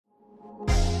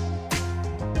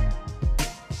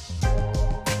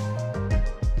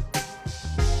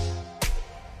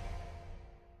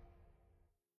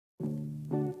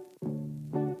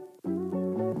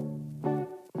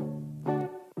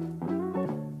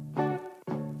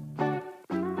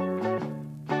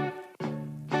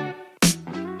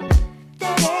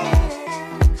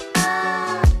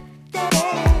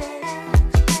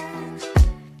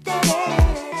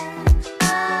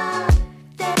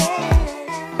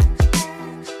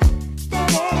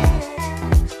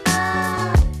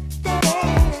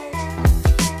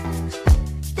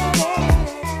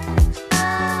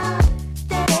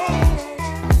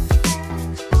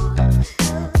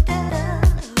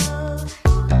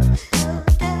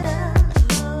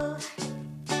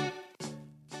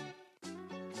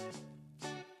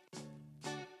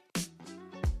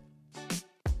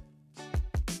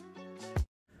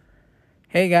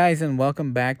Hey guys, and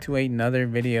welcome back to another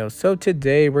video. So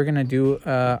today we're gonna do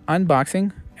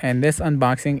unboxing, and this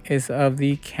unboxing is of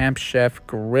the Camp Chef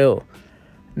grill.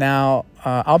 Now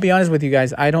I'll be honest with you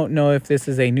guys, I don't know if this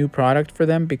is a new product for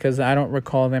them because I don't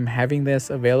recall them having this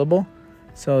available.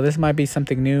 So this might be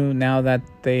something new now that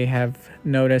they have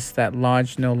noticed that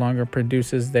Lodge no longer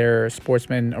produces their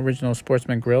original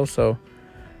Sportsman grill. So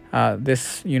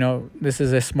this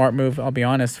is a smart move, I'll be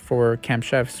honest, for Camp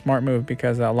Chef. Smart move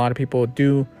because a lot of people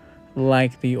do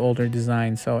like the older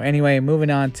design. So anyway, moving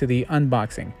on to the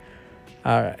unboxing.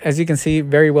 As you can see,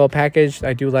 very well packaged.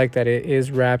 I do like that it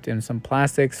is wrapped in some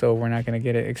plastic, so we're not going to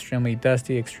get it extremely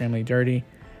dusty, extremely dirty.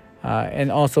 And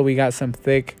also we got some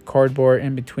thick cardboard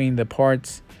in between the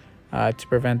parts to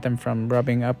prevent them from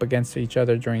rubbing up against each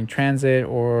other during transit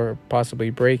or possibly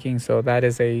breaking. So that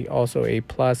is also a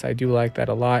plus. I do like that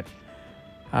a lot.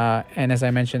 And as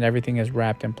I mentioned, everything is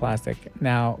wrapped in plastic.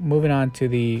 Now, moving on to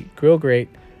the grill grate,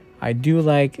 I do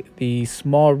like the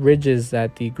small ridges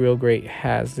that the grill grate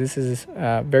has. This is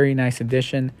a very nice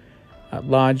addition.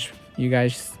 Lodge, you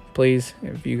guys, please,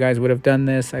 if you guys would have done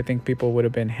this, I think people would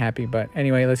have been happy. But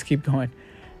anyway, let's keep going.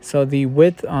 So the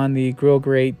width on the grill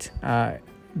grate,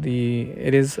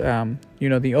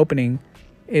 the opening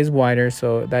is wider,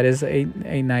 so that is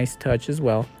a nice touch as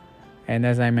well. And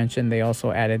as I mentioned, they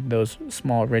also added those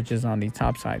small ridges on the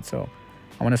top side, so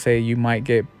I want to say you might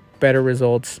get better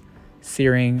results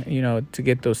searing, to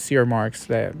get those sear marks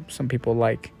that some people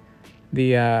like.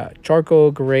 The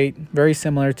charcoal grate, very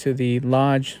similar to the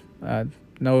Lodge.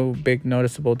 No big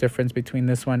noticeable difference between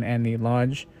this one and the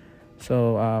Lodge,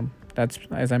 so that's,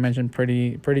 as I mentioned,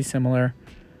 pretty similar.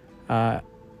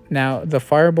 Now the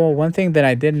Fireball, one thing that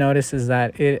I did notice is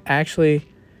that it actually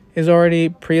is already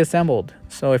pre-assembled.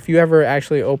 So if you ever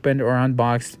actually opened or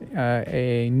unboxed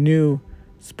a new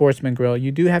Sportsman grill, you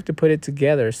do have to put it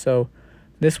together. So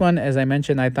this one, as I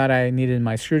mentioned, I thought I needed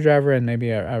my screwdriver and maybe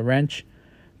a wrench,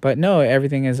 but no,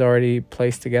 everything is already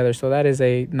placed together. So that is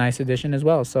a nice addition as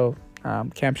well. So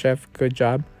Camp Chef, good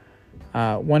job.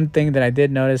 One thing that I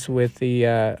did notice with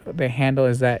the handle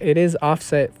is that it is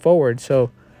offset forward.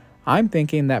 So I'm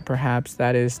thinking that perhaps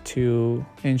that is to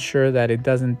ensure that it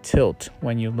doesn't tilt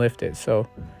when you lift it. So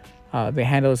the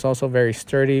handle is also very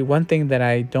sturdy. One thing that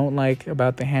I don't like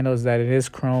about the handle is that it is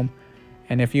chrome.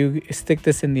 And if you stick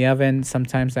this in the oven,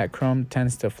 sometimes that chrome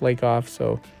tends to flake off.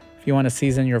 So if you want to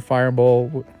season your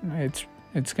Fireball,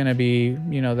 it's going to be,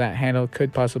 that handle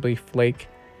could possibly flake.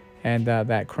 And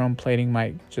that chrome plating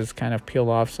might just kind of peel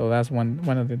off. So that's one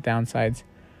of the downsides.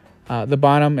 The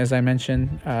bottom, as I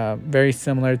mentioned, very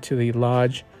similar to the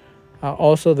Lodge.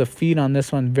 Also, the feet on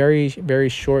this one, very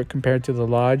short compared to the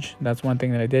Lodge. That's one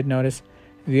thing that I did notice.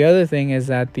 The other thing is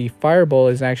that the Fireball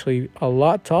is actually a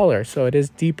lot taller, so it is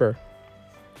deeper.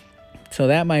 So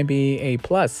that might be a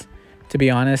plus, to be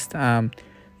honest.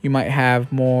 You might have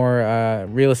more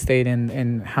real estate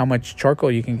in how much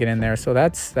charcoal you can get in there. So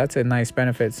that's a nice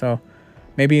benefit. So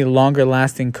maybe longer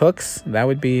lasting cooks, that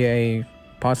would be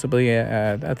possibly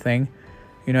a thing.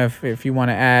 If you want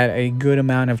to add a good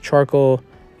amount of charcoal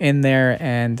in there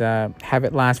and have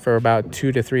it last for about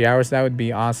 2 to 3 hours, that would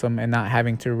be awesome. And not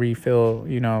having to refill,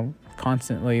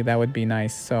 constantly, that would be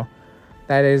nice. So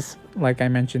that is, like I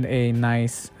mentioned, a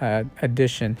nice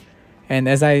addition. And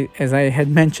as I had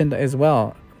mentioned as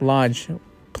well, Lodge,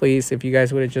 please, if you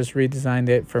guys would have just redesigned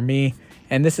it for me,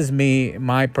 and this is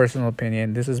my personal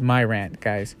opinion, this is my rant,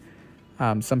 guys.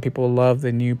 Some people love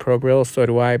the new Pro Grill, so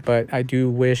do I, but I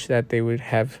do wish that they would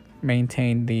have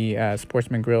maintained the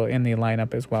Sportsman Grill in the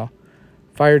lineup as well.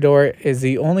 Fire door is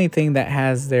the only thing that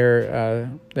has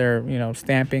their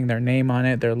stamping, their name on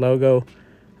it, their logo.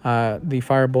 The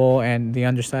Fireball and the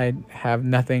underside have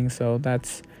nothing, so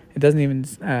it doesn't even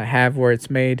have where it's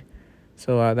made.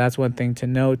 So that's one thing to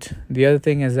note. The other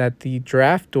thing is that the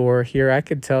draft door here, I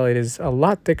could tell it is a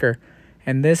lot thicker.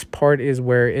 And this part is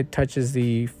where it touches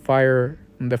the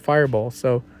Fireball.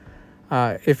 So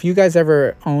if you guys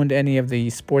ever owned any of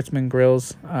the Sportsman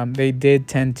grills, they did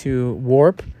tend to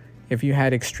warp. If you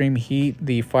had extreme heat,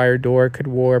 the fire door could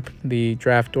warp, the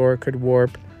draft door could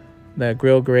warp, the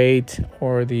grill grate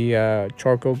or the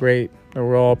charcoal grate, they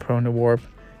were all prone to warp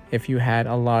if you had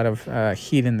a lot of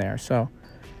heat in there. So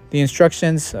the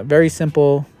instructions, very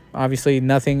simple. Obviously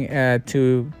nothing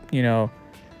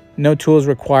no tools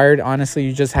required. Honestly,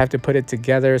 you just have to put it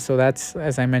together. So that's,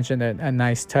 as I mentioned, a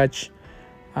nice touch.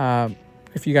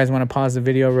 If you guys want to pause the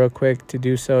video real quick to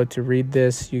do so, to read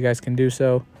this, you guys can do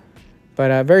so.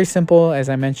 But very simple, as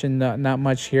I mentioned, not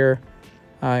much here,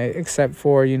 except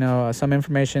for, some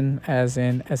information as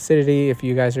in acidity. If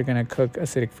you guys are going to cook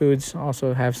acidic foods,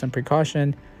 also have some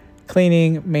precaution.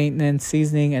 cleaning, maintenance,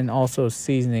 seasoning, and also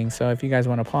seasoning. So if you guys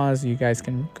want to pause, you guys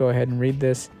can go ahead and read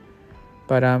this.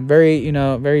 But very,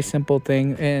 very simple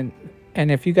thing.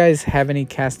 And if you guys have any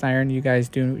cast iron, you guys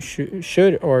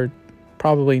should or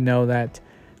probably know that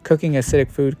cooking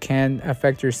acidic food can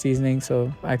affect your seasoning.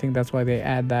 So I think that's why they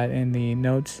add that in the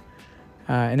notes.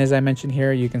 And as I mentioned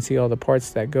here, you can see all the parts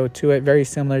that go to it, very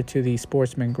similar to the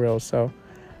Sportsman Grill.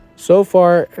 So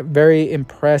far, very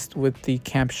impressed with the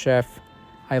Camp Chef.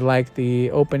 I like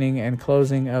the opening and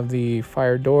closing of the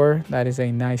fire door. That is a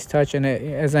nice touch. And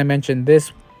as I mentioned,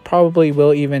 this probably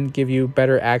will even give you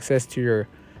better access to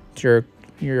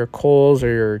your coals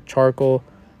or your charcoal,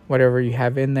 whatever you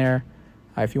have in there.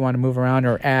 If you want to move around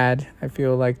or add, I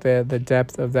feel like the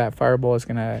depth of that fire bowl is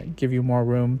going to give you more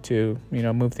room to,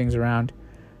 move things around.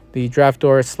 The draft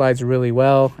door slides really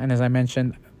well. And as I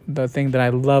mentioned, the thing that I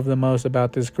love the most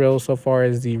about this grill so far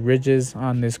is the ridges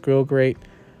on this grill grate.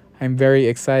 I'm very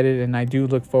excited, and I do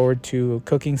look forward to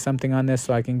cooking something on this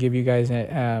so I can give you guys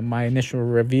my initial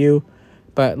review.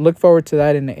 But look forward to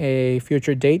that in a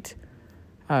future date.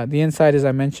 The inside, as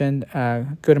I mentioned,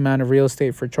 good amount of real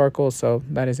estate for charcoal, so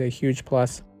that is a huge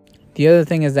plus. The other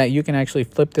thing is that you can actually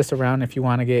flip this around if you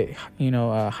want to get,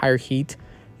 higher heat.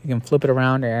 You can flip it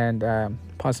around and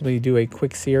possibly do a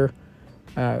quick sear,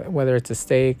 whether it's a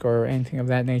steak or anything of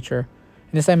that nature.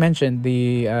 And as I mentioned,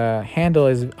 the handle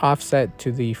is offset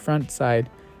to the front side.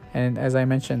 And as I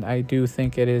mentioned, I do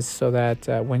think it is so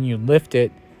that when you lift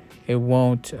it, it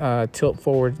won't tilt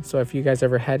forward. So if you guys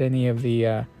ever had any of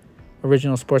the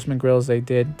original Sportsman Grills, they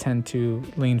did tend to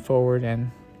lean forward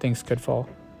and things could fall.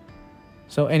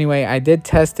 So anyway, I did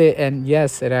test it, and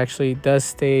yes, it actually does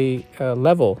stay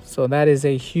level. So that is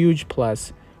a huge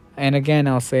plus. And again,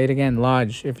 I'll say it again,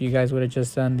 Lodge, if you guys would have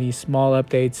just done these small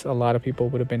updates, a lot of people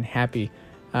would have been happy.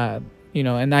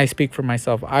 And I speak for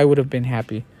myself, I would have been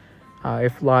happy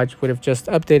if Lodge would have just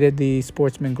updated the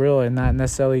Sportsman Grill and not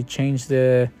necessarily changed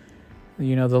the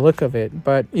look of it.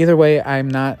 But either way, I'm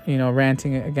not,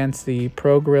 ranting against the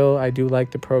Pro Grill. I do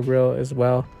like the Pro Grill as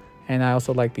well. And I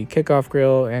also like the Kickoff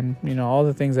Grill, and, all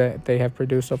the things that they have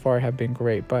produced so far have been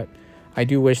great. But I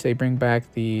do wish they bring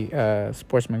back the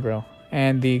Sportsman Grill.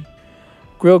 And the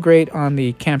grill grate on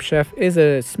the Camp Chef is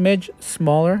a smidge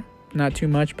smaller, not too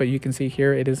much, but you can see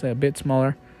here it is a bit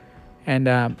smaller. And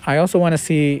I also want to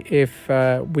see if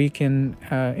we can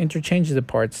interchange the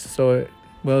parts. So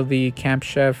will the Camp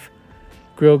Chef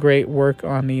grill grate work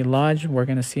on the Lodge? We're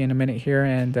going to see in a minute here,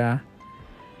 and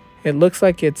it looks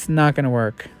like it's not going to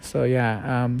work. So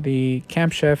yeah, the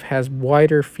Camp Chef has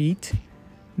wider feet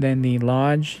than the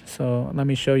Lodge. So let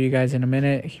me show you guys in a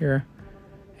minute here.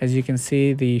 As you can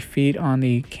see, the feet on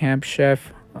the Camp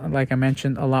Chef, like I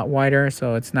mentioned, a lot wider,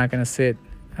 so it's not going to sit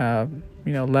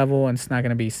level, and it's not going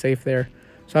to be safe there.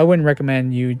 So I wouldn't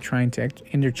recommend you trying to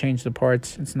interchange the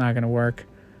parts. It's not going to work.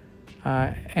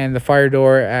 And the fire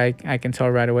door, I can tell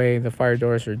right away the fire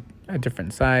doors are a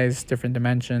different size, different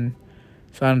dimension.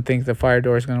 So I don't think the fire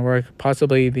door is going to work.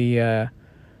 Possibly the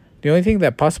only thing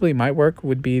that possibly might work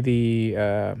would be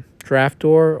the draft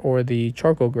door or the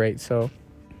charcoal grate. So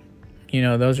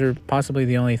those are possibly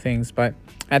the only things. But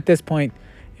at this point,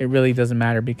 it really doesn't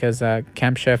matter, because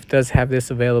Camp Chef does have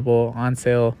this available on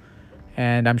sale.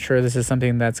 And I'm sure this is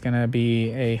something that's going to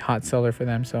be a hot seller for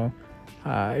them. So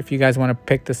if you guys want to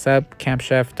pick this up,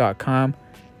 campchef.com,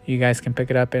 you guys can pick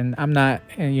it up. And I'm not,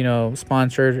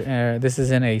 sponsored. This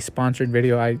isn't a sponsored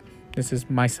video. This is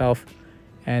myself.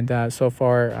 And so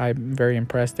far, I'm very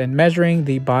impressed. And measuring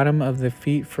the bottom of the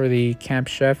feet for the Camp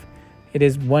Chef, it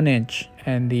is 1 inch,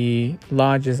 and the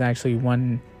Lodge is actually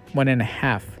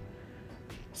 1.5.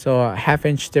 So a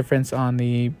half-inch difference on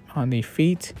the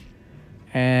feet,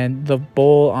 and the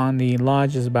bowl on the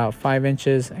Lodge is about 5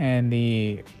 inches, and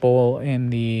the bowl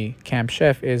in the Camp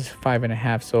Chef is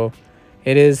 5.5. So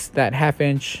it is that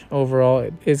half-inch overall.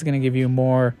 It is going to give you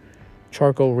more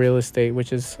charcoal real estate,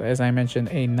 which is, as I mentioned,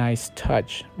 a nice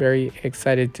touch. Very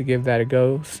excited to give that a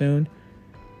go soon.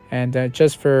 And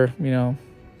just for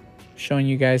showing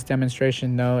you guys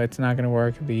demonstration, no, it's not going to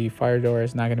work. The fire door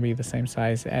is not going to be the same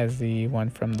size as the one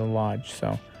from the Lodge.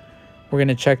 So we're going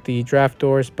to check the draft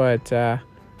doors, but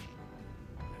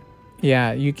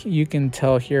yeah, you can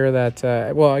tell here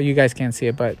that well, you guys can't see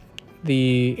it, but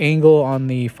the angle on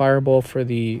the fire bowl for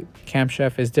the Camp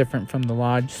Chef is different from the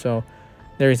Lodge, so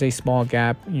there's a small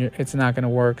gap. It's not going to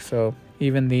work. So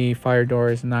even the fire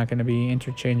door is not going to be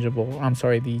interchangeable. I'm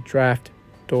sorry, the draft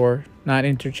door, not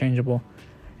interchangeable.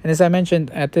 And as I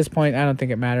mentioned, at this point, I don't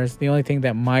think it matters. The only thing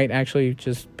that might actually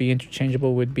just be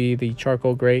interchangeable would be the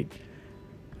charcoal grate.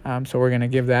 So we're going to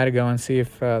give that a go and see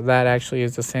if that actually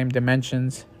is the same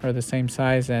dimensions or the same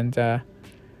size. And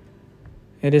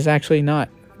It is actually not.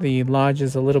 The Lodge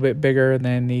is a little bit bigger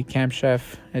than the Camp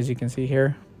Chef, as you can see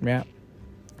here. Yeah.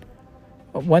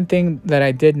 One thing that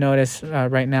I did notice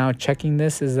right now checking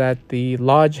this is that the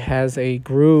Lodge has a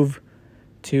groove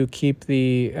to keep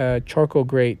the charcoal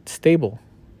grate stable.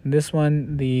 This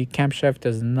one, the Camp Chef,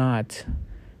 does not.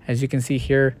 As you can see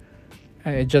here,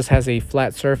 it just has a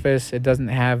flat surface. It doesn't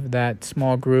have that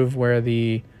small groove where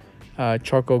the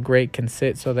charcoal grate can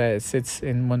sit so that it sits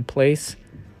in one place.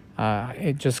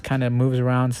 It just kind of moves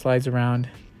around, slides around.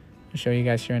 I'll show you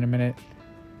guys here in a minute.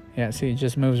 Yeah, see, it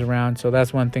just moves around. So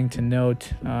that's one thing to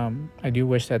note. I do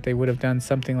wish that they would have done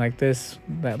something like this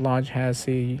that Lodge has.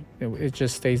 See, it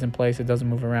just stays in place. It doesn't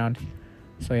move around.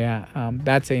 So yeah,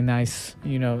 that's a nice,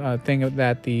 thing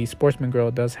that the Sportsman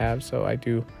Grill does have. So I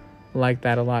do like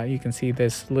that a lot. You can see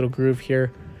this little groove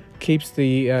here keeps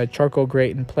the charcoal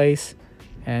grate in place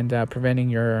and preventing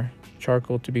your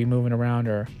charcoal to be moving around,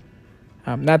 or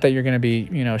not that you're going to be,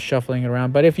 shuffling it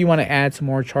around, but if you want to add some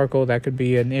more charcoal, that could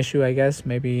be an issue, I guess.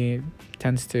 Maybe it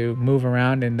tends to move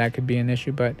around and that could be an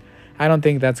issue, but I don't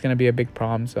think that's going to be a big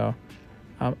problem. So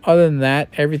other than that,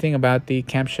 everything about the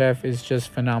Camp Chef is just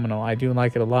phenomenal. I do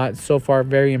like it a lot. So far,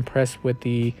 very impressed with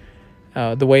the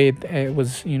way it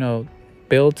was,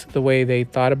 built, the way they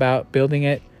thought about building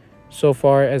it. So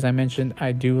far, as I mentioned,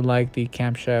 I do like the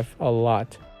Camp Chef a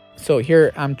lot. So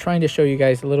here, I'm trying to show you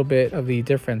guys a little bit of the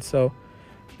difference. So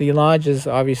the Lodge is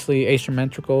obviously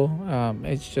asymmetrical.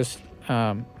 It's just,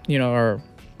 or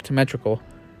symmetrical.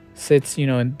 Sits,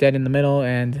 dead in the middle,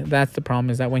 and that's the problem,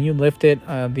 is that when you lift it,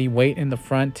 the weight in the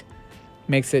front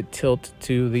makes it tilt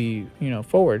to the,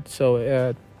 forward.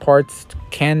 So parts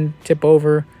can tip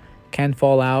over, can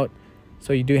fall out.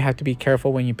 So you do have to be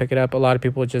careful when you pick it up. A lot of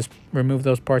people just remove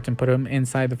those parts and put them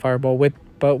inside the fireball.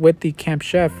 But with the Camp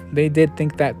Chef, they did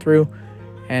think that through,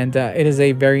 and it is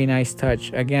a very nice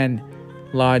touch. Again,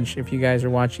 Lodge, if you guys are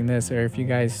watching this, or if you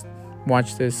guys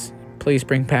watch this, please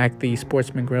bring back the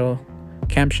Sportsman Grill.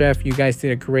 Camp Chef, you guys did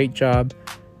a great job.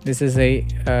 This is a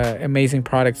amazing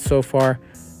product so far.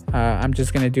 I'm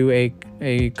just gonna do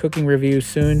a cooking review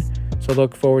soon, so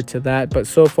look forward to that. But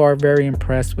so far, very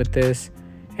impressed with this.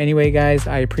 Anyway, guys,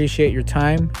 I appreciate your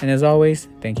time, and as always,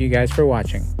 thank you guys for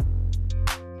watching.